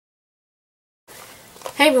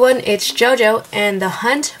Hey everyone, it's JoJo, and the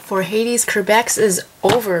hunt for Hades Kerbecs is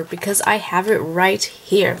over because I have it right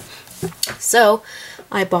here. So,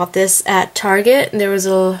 I bought this at Target, and there was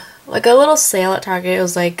a little sale at Target. It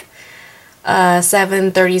was like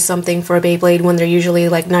 $7.30 something for a Beyblade when they're usually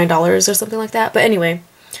like $9 or something like that. But anyway,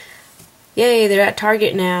 yay, they're at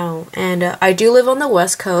Target now. And I do live on the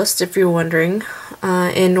West Coast, if you're wondering,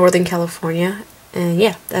 in Northern California. And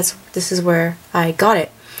yeah, this is where I got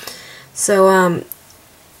it. So,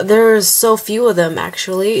 there's so few of them,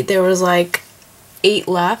 actually. There was like 8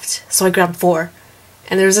 left, so I grabbed 4.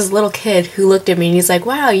 And there was this little kid who looked at me and he's like,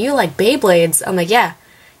 "Wow, you like Beyblades?" I'm like, "Yeah."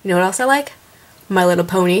 You know what else I like? My Little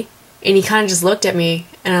Pony. And he kind of just looked at me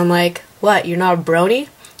and I'm like, "What, you're not a brony?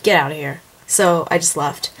 Get out of here." So I just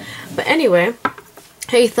left. But anyway,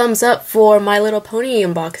 hey, thumbs up for My Little Pony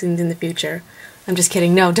unboxings in the future. I'm just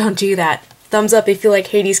kidding. No, don't do that. Thumbs up if you like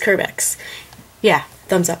Hades Kerbecs. Yeah,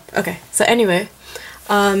 thumbs up. Okay, so anyway,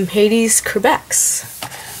 Hades Kerbecs.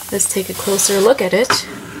 Let's take a closer look at it. As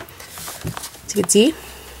you can see,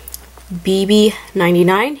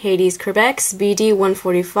 BB99, Hades Kerbecs,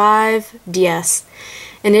 BD145DS.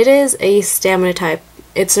 And it is a stamina type.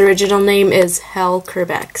 Its original name is Hell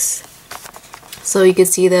Kerbecs. So you can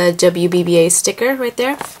see the WBBA sticker right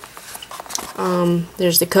there.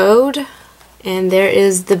 There's the code, and there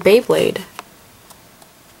is the Beyblade.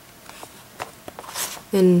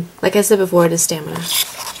 And like I said before, it is stamina.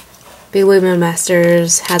 Beyblade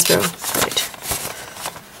Masters, Hasbro. Right.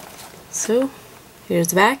 So, here's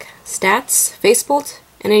the back. Stats, Facepult,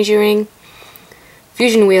 Energy Ring,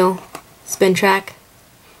 Fusion Wheel, Spin Track,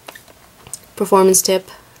 Performance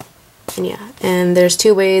Tip, and yeah. And there's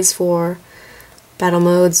 2 ways for battle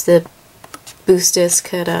modes. The boost disc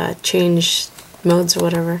could change modes or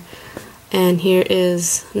whatever. And here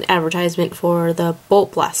is an advertisement for the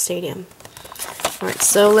Bolt Blast Stadium. Alright,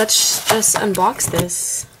 so let's just unbox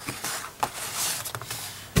this.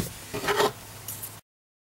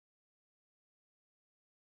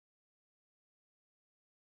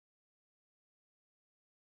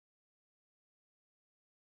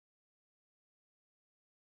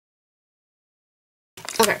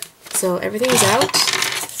 Okay, so everything's out.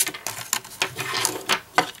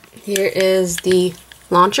 Here is the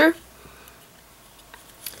launcher.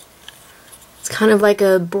 It's kind of like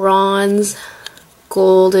a bronze,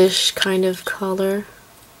 goldish kind of color.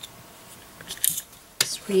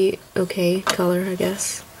 It's pretty okay color, I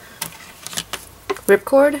guess.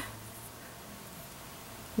 Ripcord,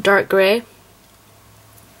 dark gray.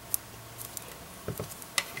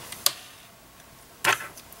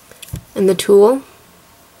 And the tool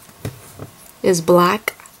is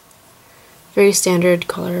black. Very standard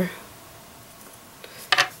color.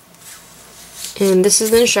 And this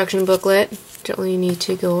is the instruction booklet. Don't really need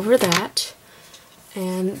to go over that.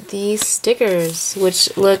 And these stickers,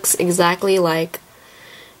 which looks exactly like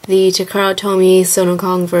the Takara Tomy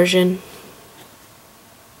Sonokong version.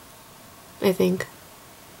 I think.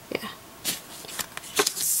 Yeah.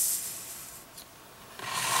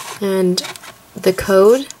 And the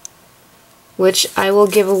code, which I will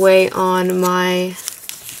give away on my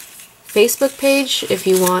Facebook page if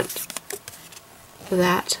you want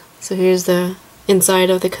that. So here's the inside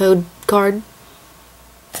of the code card.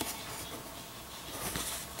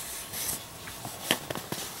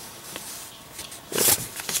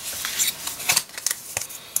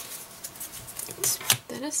 Let's put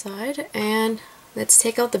that aside and let's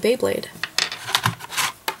take out the Beyblade.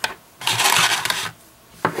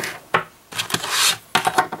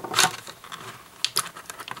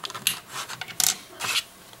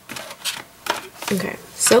 Okay,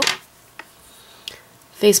 so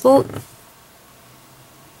Facepult,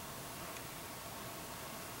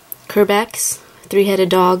 Kerbecs, 3-headed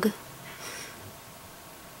dog.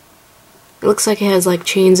 It looks like it has like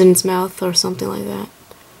chains in its mouth or something like that.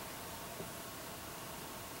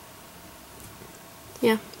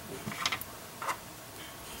 Yeah.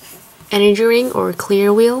 Energy ring or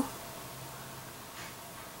clear wheel.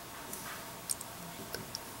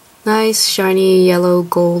 Nice shiny yellow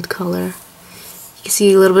gold color. You can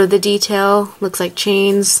see a little bit of the detail. Looks like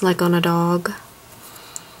chains, like on a dog.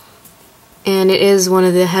 And it is one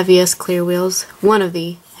of the heaviest clear wheels. One of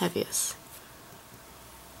the heaviest.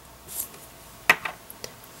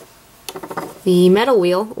 The metal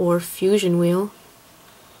wheel, or fusion wheel.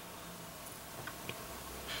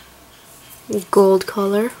 Gold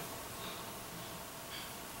color.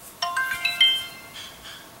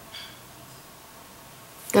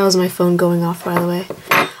 That was my phone going off, by the way.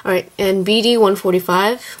 Alright, and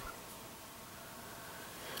BD145.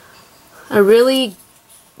 A really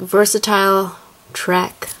versatile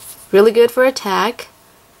track. Really good for attack.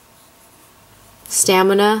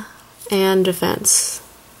 stamina and defense.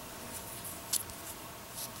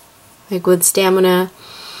 Like with stamina,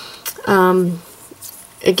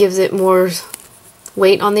 it gives it more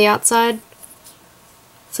weight on the outside,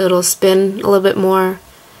 so it'll spin a little bit more,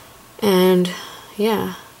 and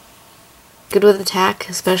yeah, good with attack,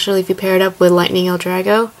 especially if you pair it up with Lightning El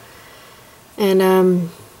Drago,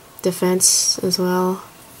 and defense as well.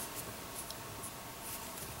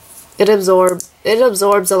 It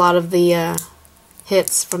absorbs a lot of the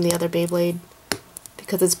hits from the other Beyblade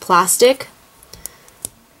because it's plastic,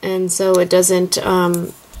 and so it doesn't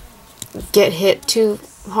get hit too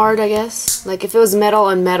hard, I guess. Like if it was metal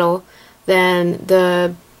on metal, then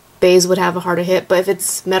the bays would have a harder hit, but if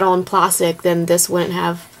it's metal and plastic, then this wouldn't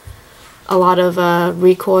have a lot of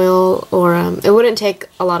recoil, or it wouldn't take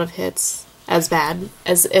a lot of hits as bad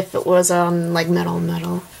as if it was on like metal on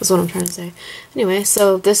metal, is what I'm trying to say. Anyway,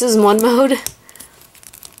 so this is one mode,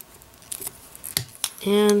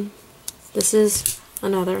 and this is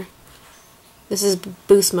another. This is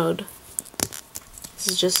boost mode. This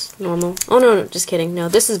is just normal. Oh no, just kidding. No,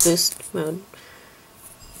 this is boost mode.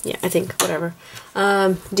 Yeah, I think, whatever.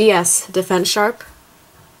 DS, Defense Sharp.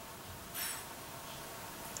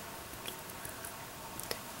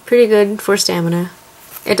 Pretty good for stamina.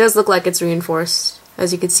 It does look like it's reinforced,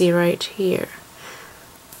 as you can see right here.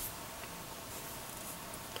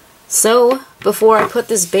 So, before I put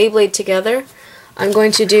this Beyblade together, I'm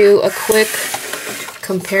going to do a quick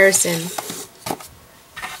comparison.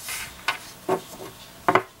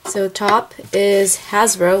 So top is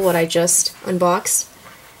Hasbro, what I just unboxed,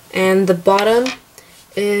 and the bottom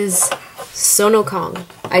is Sonokong.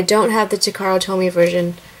 I don't have the Takara Tomy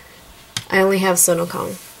version, I only have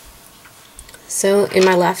Sonokong. So in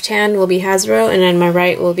my left hand will be Hasbro, and in my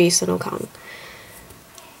right will be Sonokong.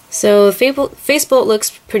 So the faceplate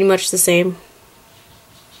looks pretty much the same.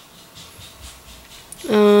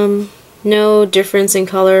 No difference in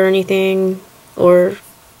color or anything, or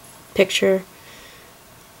picture.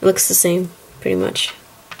 It looks the same, pretty much.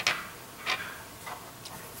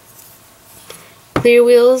 Clear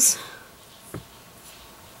wheels,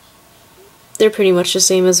 they're pretty much the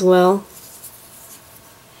same as well.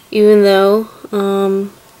 Even though,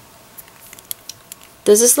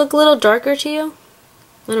 does this look a little darker to you?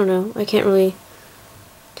 I don't know, I can't really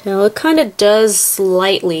tell. It kind of does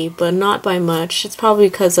slightly, but not by much. It's probably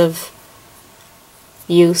because of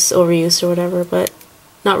overuse or whatever, but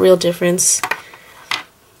not real difference.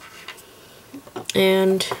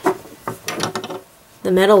 And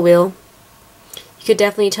the metal wheel, you could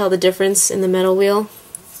definitely tell the difference in the metal wheel.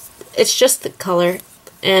 It's just the color,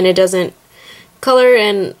 and it doesn't, color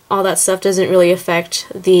and all that stuff doesn't really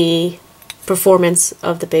affect the performance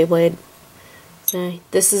of the Beyblade. So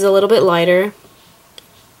this is a little bit lighter,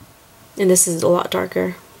 and this is a lot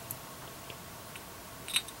darker.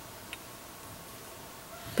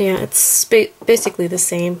 But yeah, it's basically the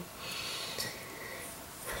same.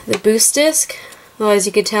 The boost disc, well, as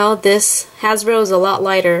you can tell, this Hasbro is a lot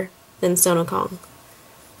lighter than Sonokong.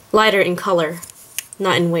 Lighter in color,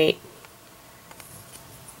 not in weight.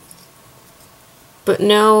 But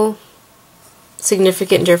no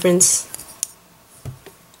significant difference.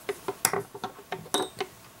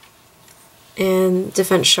 And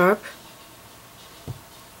Defense Sharp.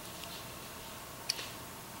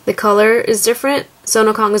 The color is different.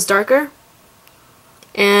 Sonokong is darker,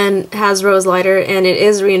 and Hasbro is lighter, and it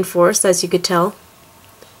is reinforced, as you could tell.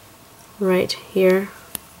 Right here.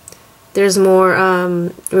 There's more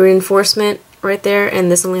reinforcement right there,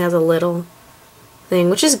 and this only has a little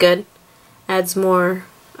thing, which is good. Adds more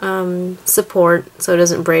support so it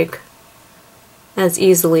doesn't break as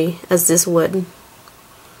easily as this would.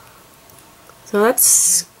 So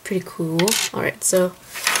that's pretty cool. Alright, so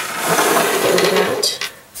get rid of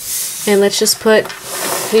that. And let's just put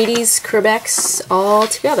Hades Kerbecs all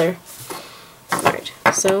together. Alright,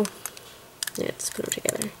 so yeah, let's put them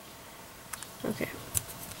together. Okay.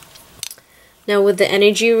 Now with the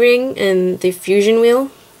energy ring and the fusion wheel,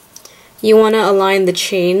 you want to align the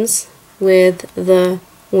chains with the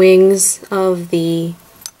wings of the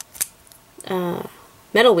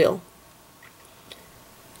metal wheel.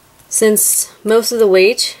 Since most of the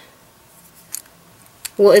weight,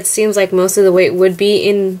 well, it seems like most of the weight would be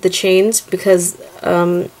in the chains because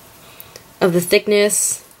of the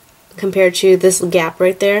thickness compared to this gap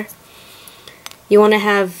right there. You want to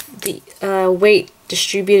have the weight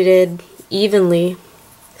distributed evenly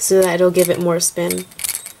so that it'll give it more spin.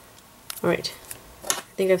 Alright,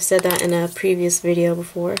 I think I've said that in a previous video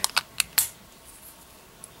before.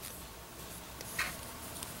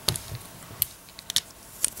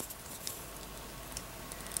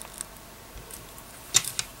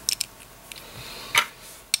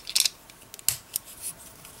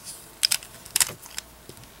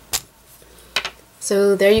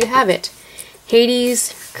 So there you have it.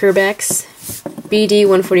 Hades Kerbecs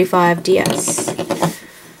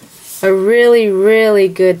BD145DS. A really, really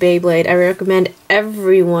good Beyblade. I recommend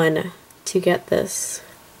everyone to get this.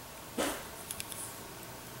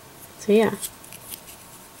 So yeah.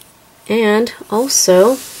 And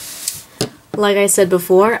also, like I said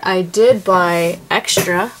before, I did buy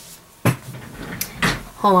extra.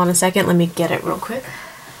 Hold on a second, let me get it real quick. Okay.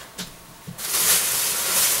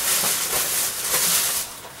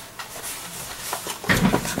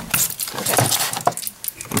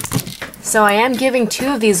 So I am giving 2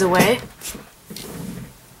 of these away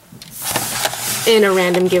in a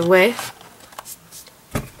random giveaway.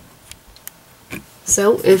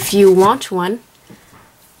 So if you want one,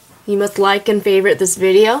 you must like and favorite this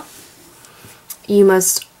video. You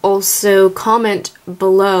must also comment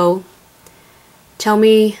below. Tell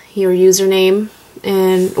me your username,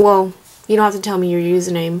 and well, you don't have to tell me your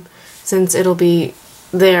username since it'll be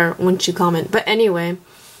there once you comment. But anyway,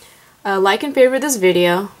 like and favorite this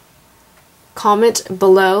video, comment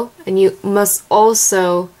below, and you must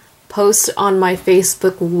also post on my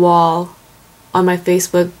Facebook wall, on my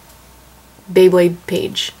Facebook Beyblade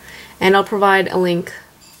page, and I'll provide a link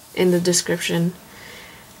in the description.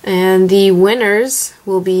 And the winners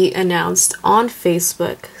will be announced on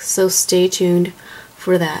Facebook, so stay tuned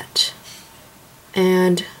for that.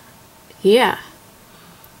 And yeah,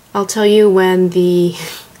 I'll tell you when the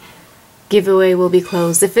giveaway will be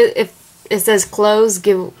closed. If it says closed,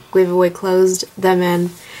 giveaway closed, then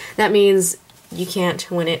that means you can't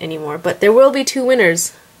win it anymore. But there will be 2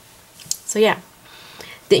 winners. So yeah,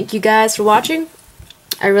 thank you guys for watching.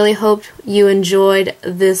 I really hope you enjoyed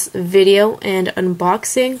this video and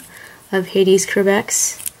unboxing of Hades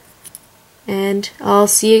Kerbecs. And I'll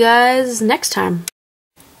see you guys next time.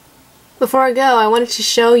 Before I go, I wanted to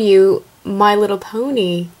show you My Little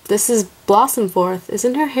Pony. This is Blossomforth.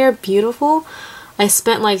 Isn't her hair beautiful? I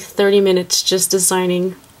spent like 30 minutes just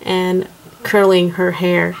designing and curling her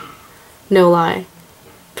hair. No lie.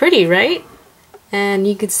 Pretty, right? And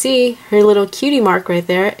you can see her little cutie mark right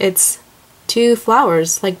there. It's 2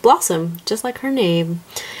 flowers, like Blossom, just like her name.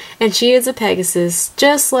 And she is a Pegasus,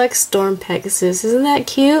 just like Storm Pegasus. Isn't that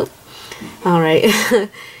cute? Alright.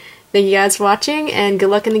 Thank you guys for watching, and good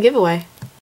luck in the giveaway.